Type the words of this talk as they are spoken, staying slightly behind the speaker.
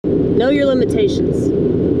know your limitations.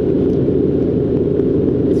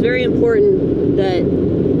 It's very important that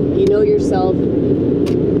you know yourself.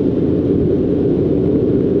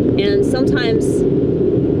 And sometimes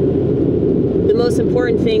the most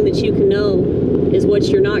important thing that you can know is what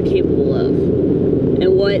you're not capable of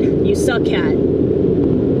and what you suck at.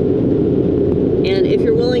 And if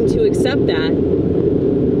you're willing to accept that,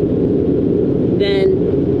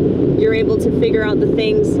 then you're able to figure out the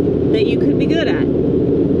things that you could be good at,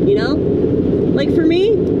 you know? Like for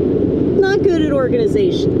me, not good at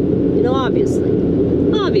organization, you know, obviously,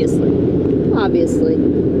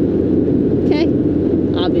 okay?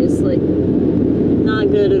 Obviously, not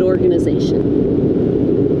good at organization.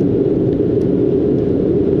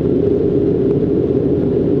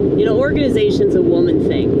 You know, organization's a woman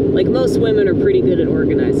thing. Like most women are pretty good at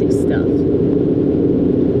organizing stuff.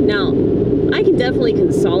 Now, I can definitely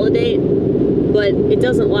consolidate, but it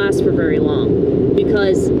doesn't last for very long,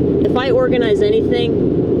 because if I organize anything,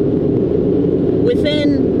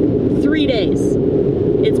 within 3 days,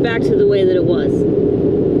 it's back to the way that it was.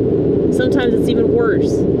 Sometimes it's even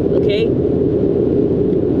worse, okay?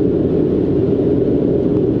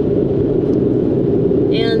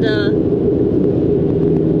 And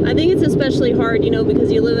I think it's especially hard, you know,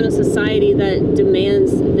 because you live in a society that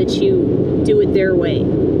demands that you do it their way.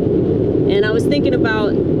 And I was thinking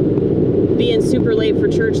about being super late for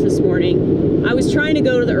church this morning. I was trying to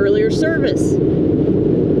go to the earlier service.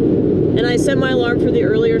 And I set my alarm for the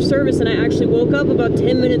earlier service, and I actually woke up about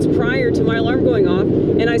 10 minutes prior to my alarm going off,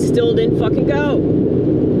 and I still didn't fucking go.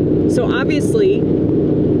 So obviously,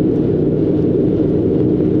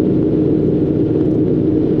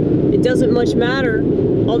 it doesn't much matter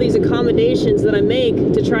all these accommodations that I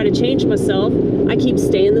make to try to change myself. I keep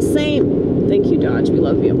staying the same. Thank you, Dodge. We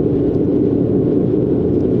love you.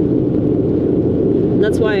 And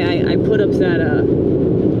that's why I put up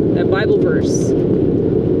that Bible verse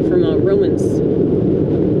from Romans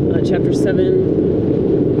chapter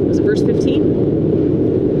 7, was it verse 15?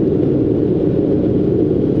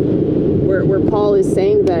 Where Paul is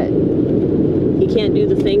saying that he can't do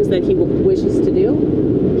the things that he wishes to do.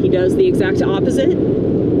 He does the exact opposite.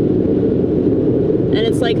 And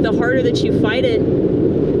it's like the harder that you fight it,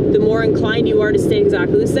 the more inclined you are to stay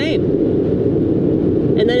exactly the same.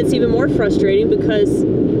 And then it's even more frustrating because,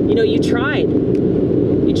 you know, you tried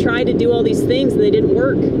to do all these things and they didn't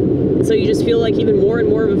work. And so you just feel like even more and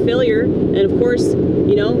more of a failure. And of course,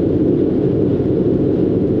 you know,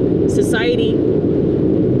 society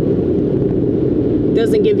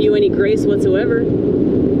doesn't give you any grace whatsoever.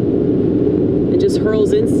 It just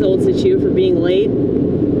hurls insults at you for being late.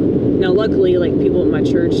 Now, luckily, like, people in my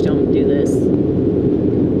church don't do this.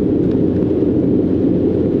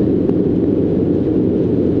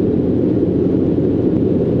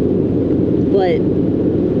 But,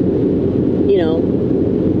 you know,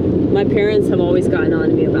 my parents have always gotten on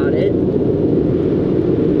to me about it.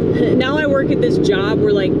 Now I work at this job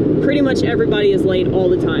where, like, pretty much everybody is late all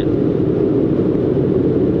the time.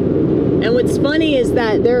 And what's funny is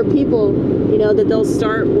that there are people, you know, that they'll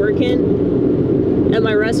start working at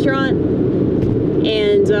my restaurant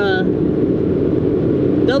and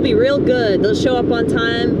they'll be real good. They'll show up on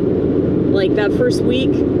time, like, that first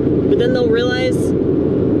week, but then they'll realize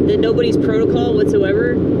that nobody's protocol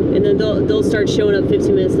whatsoever, and then they'll start showing up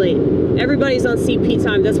 15 minutes late. Everybody's on CP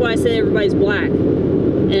time. That's why I say everybody's black.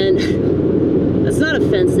 And that's not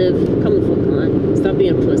offensive. Come the fuck on. Stop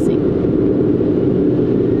being a pussy.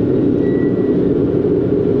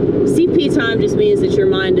 CP time just means that your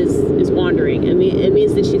mind is wandering. I mean, it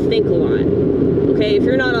means that you think a lot. Okay, if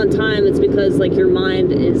you're not on time, it's because, like, your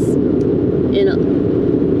mind is in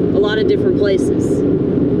a lot of different places.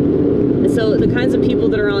 And so the kinds of people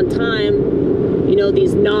that are on time, you know,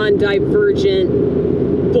 these non-divergent,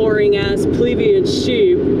 boring-ass plebeian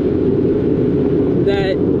sheep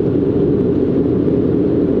that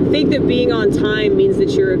think that being on time means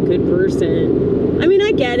that you're a good person. I mean,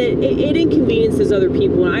 I get it. It inconveniences other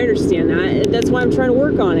people, and I understand that. That's why I'm trying to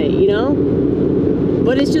work on it, you know?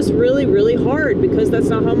 But it's just really, really hard because that's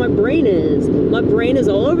not how my brain is. My brain is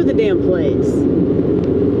all over the damn place.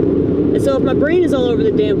 And so if my brain is all over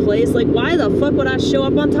the damn place, like, why the fuck would I show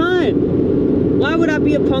up on time? Why would I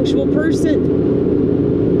be a punctual person?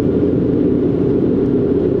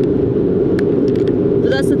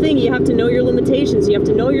 But that's the thing, you have to know your limitations, you have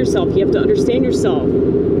to know yourself, you have to understand yourself.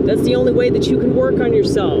 That's the only way that you can work on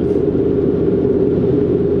yourself.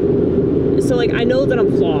 And so, like, I know that I'm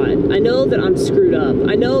flawed. I know that I'm screwed up.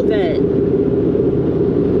 I know that,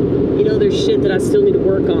 you know, there's shit that I still need to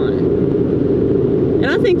work on. And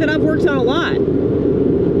I think that I've worked on a lot.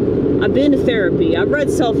 I've been to therapy. I've read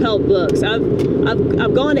self-help books. I've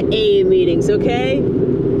gone to AA meetings, okay?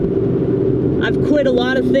 I've quit a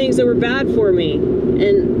lot of things that were bad for me,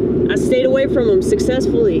 and I stayed away from them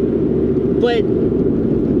successfully. But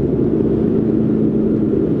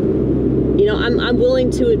you know, I'm willing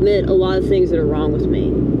to admit a lot of things that are wrong with me.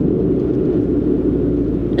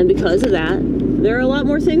 And because of that, there are a lot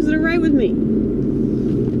more things that are right with me.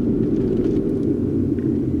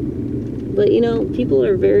 But you know, people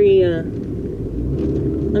are very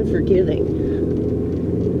unforgiving.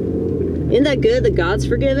 Isn't that good that God's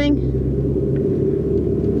forgiving?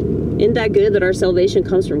 Isn't that good that our salvation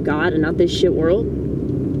comes from God and not this shit world?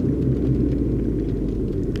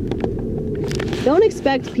 Don't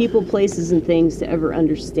expect people, places, and things to ever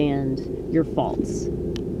understand your faults.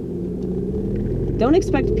 Don't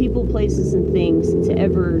expect people, places, and things to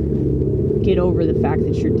ever get over the fact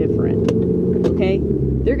that you're different, okay?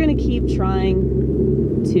 They're gonna keep trying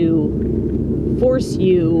to force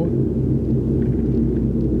you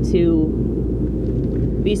to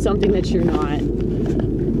be something that you're not.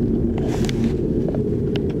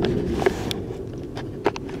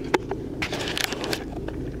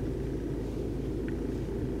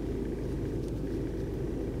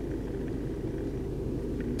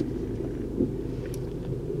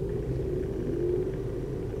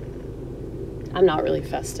 I'm not really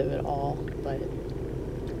festive at all, but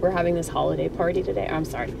we're having this holiday party today. I'm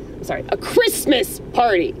sorry, a Christmas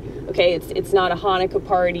party. Okay, it's not a Hanukkah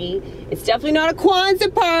party. It's definitely not a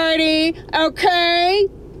Kwanzaa party, okay?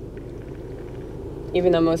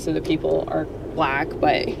 Even though most of the people are black,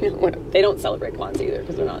 but they don't celebrate Kwanzaa either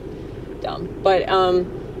because they're not dumb. But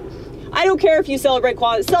I don't care if you celebrate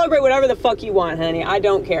Kwanzaa. Celebrate whatever the fuck you want, honey. I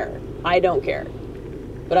don't care.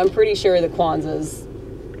 But I'm pretty sure that Kwanzaa's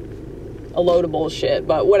a load of bullshit,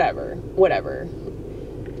 but whatever.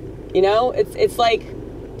 You know, it's like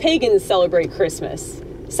pagans celebrate Christmas.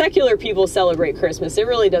 Secular people celebrate Christmas. It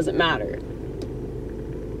really doesn't matter.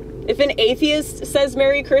 If an atheist says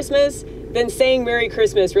Merry Christmas, then saying Merry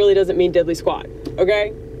Christmas really doesn't mean diddly squat,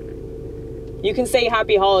 okay? You can say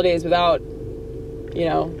Happy Holidays without, you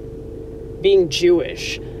know, being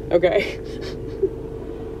Jewish, okay?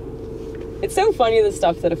 It's so funny, the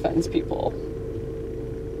stuff that offends people.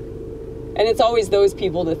 And it's always those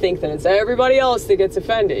people that think that it's everybody else that gets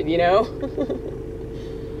offended, you know?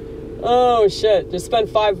 Oh, shit. Just spend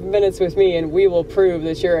 5 minutes with me and we will prove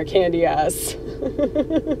that you're a candy ass.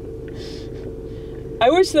 I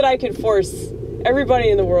wish that I could force everybody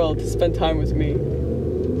in the world to spend time with me.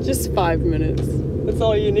 Just 5 minutes. That's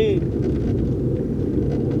all you need.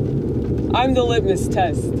 I'm the litmus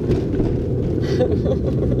test.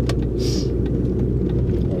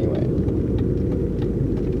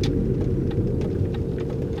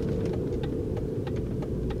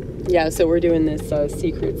 Yeah, so we're doing this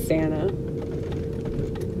Secret Santa.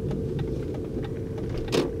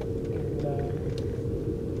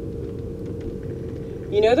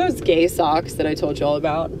 And, you know those gay socks that I told you all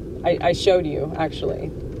about? I showed you,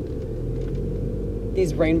 actually.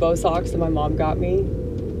 These rainbow socks that my mom got me.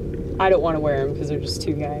 I don't want to wear them because they're just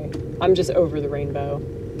too gay. I'm just over the rainbow.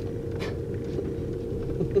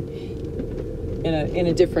 in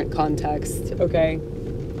a different context, okay?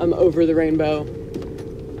 I'm over the rainbow.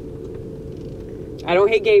 I don't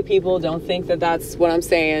hate gay people. Don't think that that's what I'm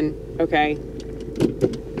saying, okay?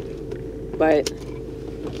 But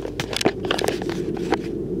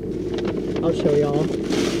I'll show y'all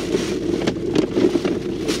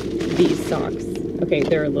these socks. Okay,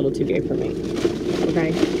 they're a little too gay for me,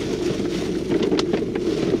 okay?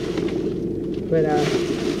 But,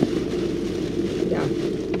 yeah.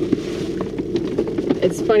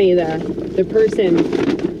 It's funny, the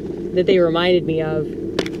person that they reminded me of,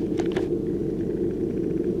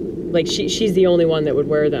 like, she's the only one that would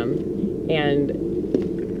wear them. And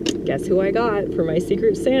guess who I got for my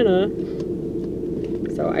Secret Santa?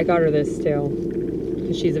 So I got her this too,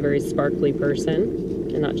 because she's a very sparkly person,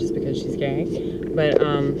 and not just because she's gay. But,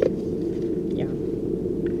 yeah,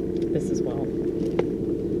 this as well.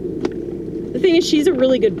 The thing is, she's a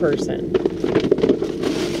really good person.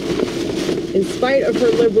 In spite of her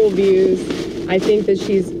liberal views, I think that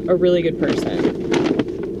she's a really good person.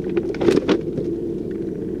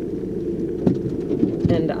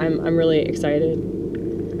 And I'm really excited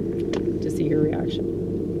to see her reaction.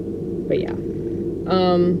 But yeah.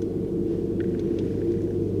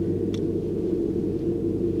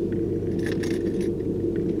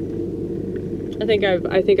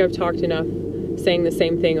 I think I've talked enough saying the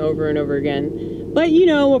same thing over and over again. But you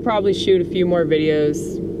know, we'll probably shoot a few more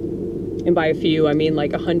videos. And by a few, I mean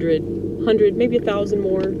like 100, maybe 1,000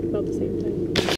 more, about the same.